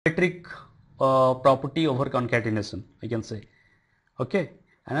Metric property over concatenation, I can say. Okay.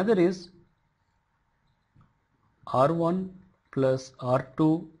 Another is R1 plus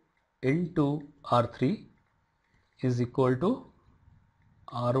R2 into R3 is equal to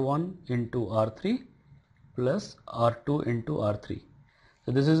R1 into R3 plus R2 into R3.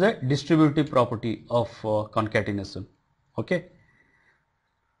 So this is a distributive property of concatenation. Okay.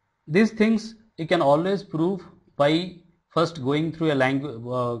 These things you can always prove by first going through a language,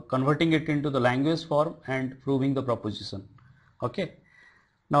 converting it into the language form and proving the proposition. Okay.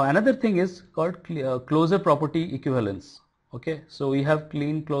 Now another thing is called closure property equivalence. Okay. So we have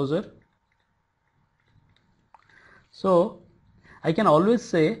clean closure. So I can always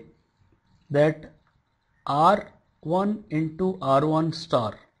say that R1 into R1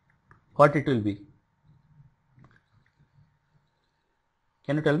 star, what it will be?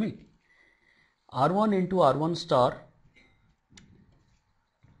 Can you tell me? R1 into R1 star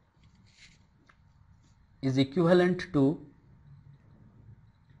is equivalent to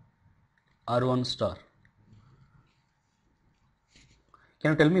R1 star.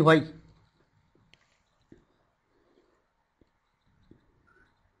 Can you tell me why?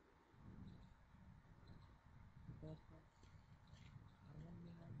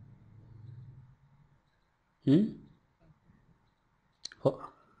 Oh,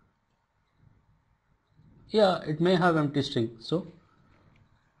 yeah, it may have empty string. So,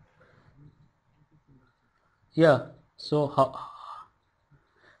 yeah. So,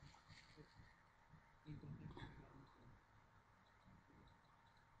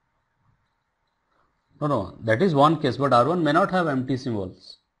 no, that is one case, but R1 may not have empty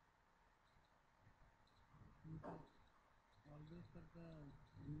symbols.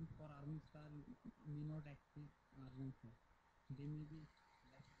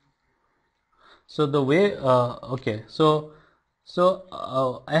 So the way, okay, so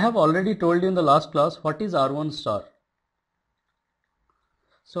I have already told you in the last class what is R1 star.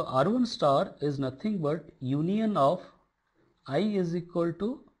 So R1 star is nothing but union of I is equal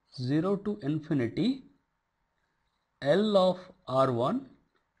to 0 to infinity L of R1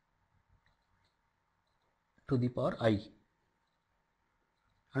 to the power I.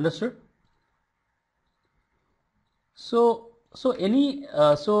 Understood? So any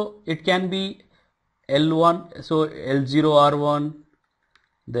so it can be L1, so L0 R1,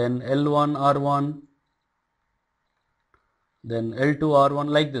 then L1 R1, then L2 R1,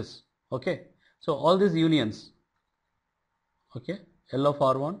 like this. Okay. So all these unions. Okay. L of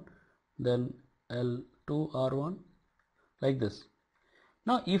R1, then L2 R1, like this.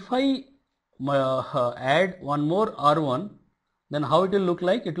 Now if I add one more R1, then how it will look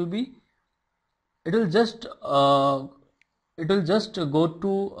like? It will be, it will just go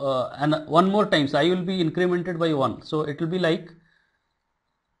to and one more times I will be incremented by 1. So it will be like,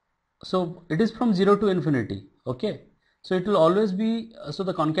 so it is from 0 to infinity. Okay. So it will always be, so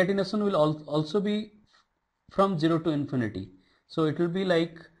the concatenation will also be from 0 to infinity. So it will be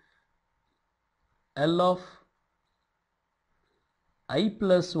like L of I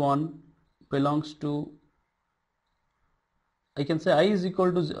plus 1 belongs to, I can say I is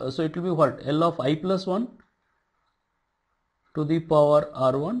equal to, so it will be what? L of I plus 1 to the power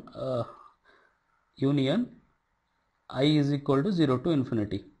R1 union I is equal to 0 to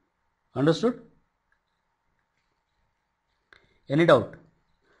infinity. Understood? Any doubt?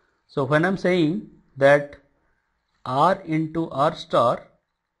 So when I'm saying that R into R star,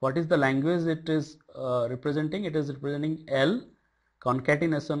 what is the language it is representing? It is representing L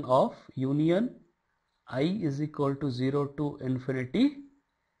concatenation of union I is equal to 0 to infinity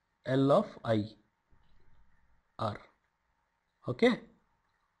L of I R. Okay.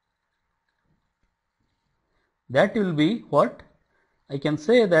 That will be what? I can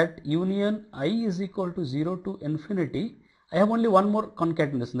say that union I is equal to 0 to infinity. I have only one more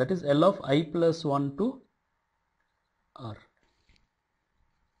concatenation, that is L of I plus 1 to R.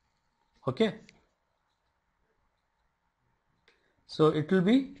 Okay. So it will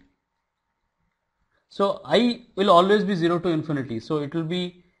be, so I will always be 0 to infinity. So it will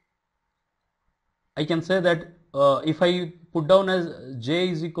be, I can say that if I put down as J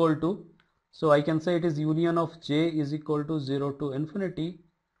is equal to, so I can say it is union of J is equal to 0 to infinity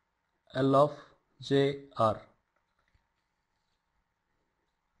L of J R.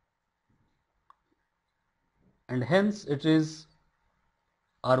 And hence it is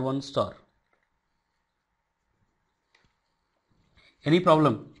R1 star. Any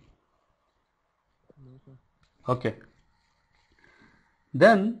problem? Okay.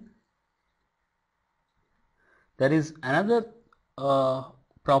 Then there is another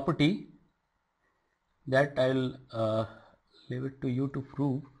property that I'll leave it to you to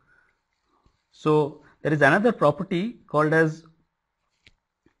prove. So there is another property called as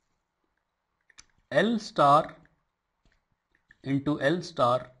L star into L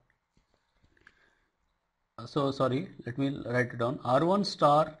star. So sorry, let me write it down. R1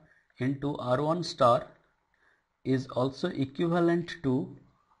 star into R1 star is also equivalent to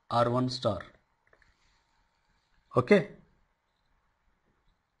R1 star. Okay.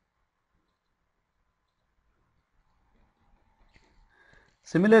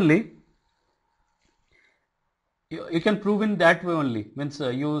 Similarly, you can prove in that way only. Means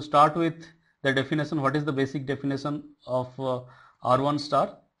you start with the definition. What is the basic definition of R1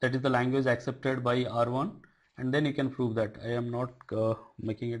 star? That is the language accepted by R1, and then you can prove that. I am not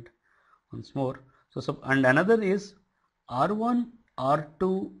making it once more. So and another is R1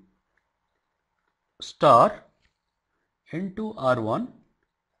 R2 star into R1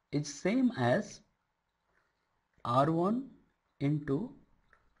 is same as R1 into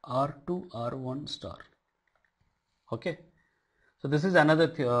R2 R1 star. Okay, so this is another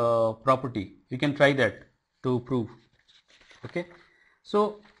property. You can try that to prove. Okay,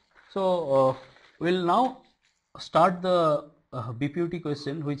 so we'll now start the BPUT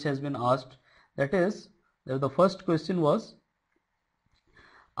question which has been asked. That is, the first question was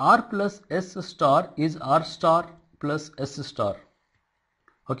R plus S star is R star plus S star.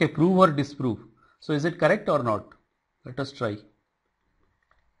 Okay, prove or disprove. So is it correct or not? Let us try.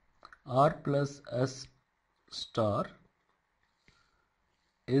 R plus S star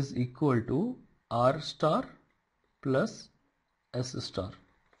is equal to R star plus S star.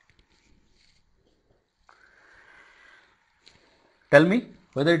 Tell me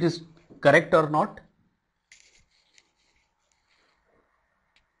whether it is correct or not.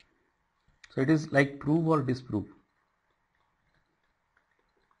 So it is like prove or disprove.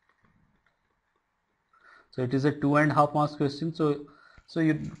 So it is a 2.5 marks question. So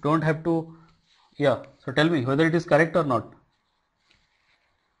you don't have to, yeah. So tell me whether it is correct or not.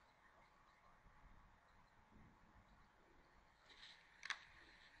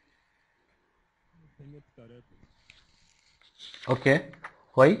 I think it's correct. Okay.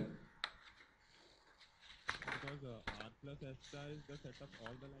 Why? Because R plus S star is the set of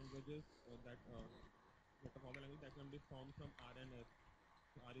all the languages that can be formed from R and S.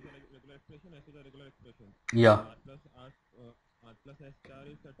 So R is a regular expression, S is a regular expression. Yeah. R plus S star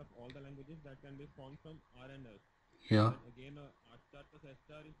is set of all the languages that can be formed from R and S. Yeah. And again, R star plus S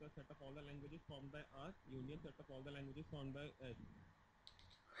star is the set of all the languages formed by R union set of all the languages formed by S.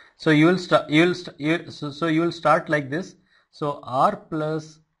 So you will start. So you will start like this. So R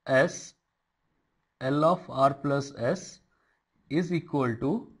plus S, L of R plus S is equal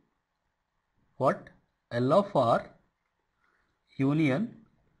to what? L of R union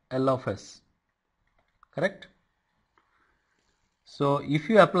L of S. Correct? So if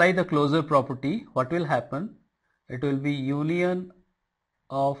you apply the closure property, what will happen? It will be union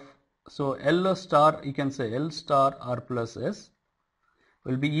of, so L star, you can say L star R plus S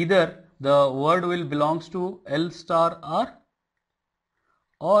will be either the word will belongs to L star R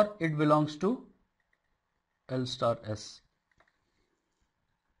or it belongs to L star S.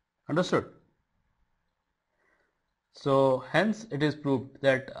 Understood? So hence it is proved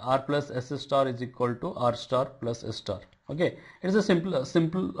that R plus S star is equal to R star plus S star. Okay, it is a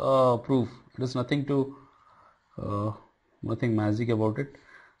simple proof. It is nothing to nothing magic about it.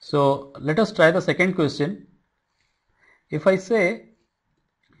 So let us try the second question. If I say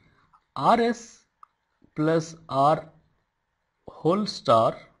RS plus R whole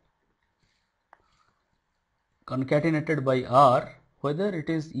star concatenated by R, whether it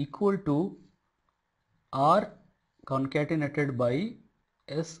is equal to R concatenated by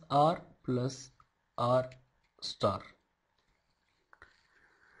SR plus R star.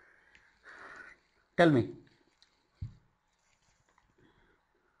 Tell me.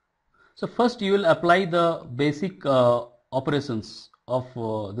 So first you will apply the basic operations of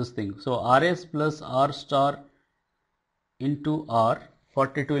this thing. So RS plus R star into R,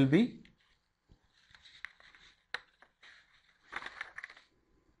 what it will be?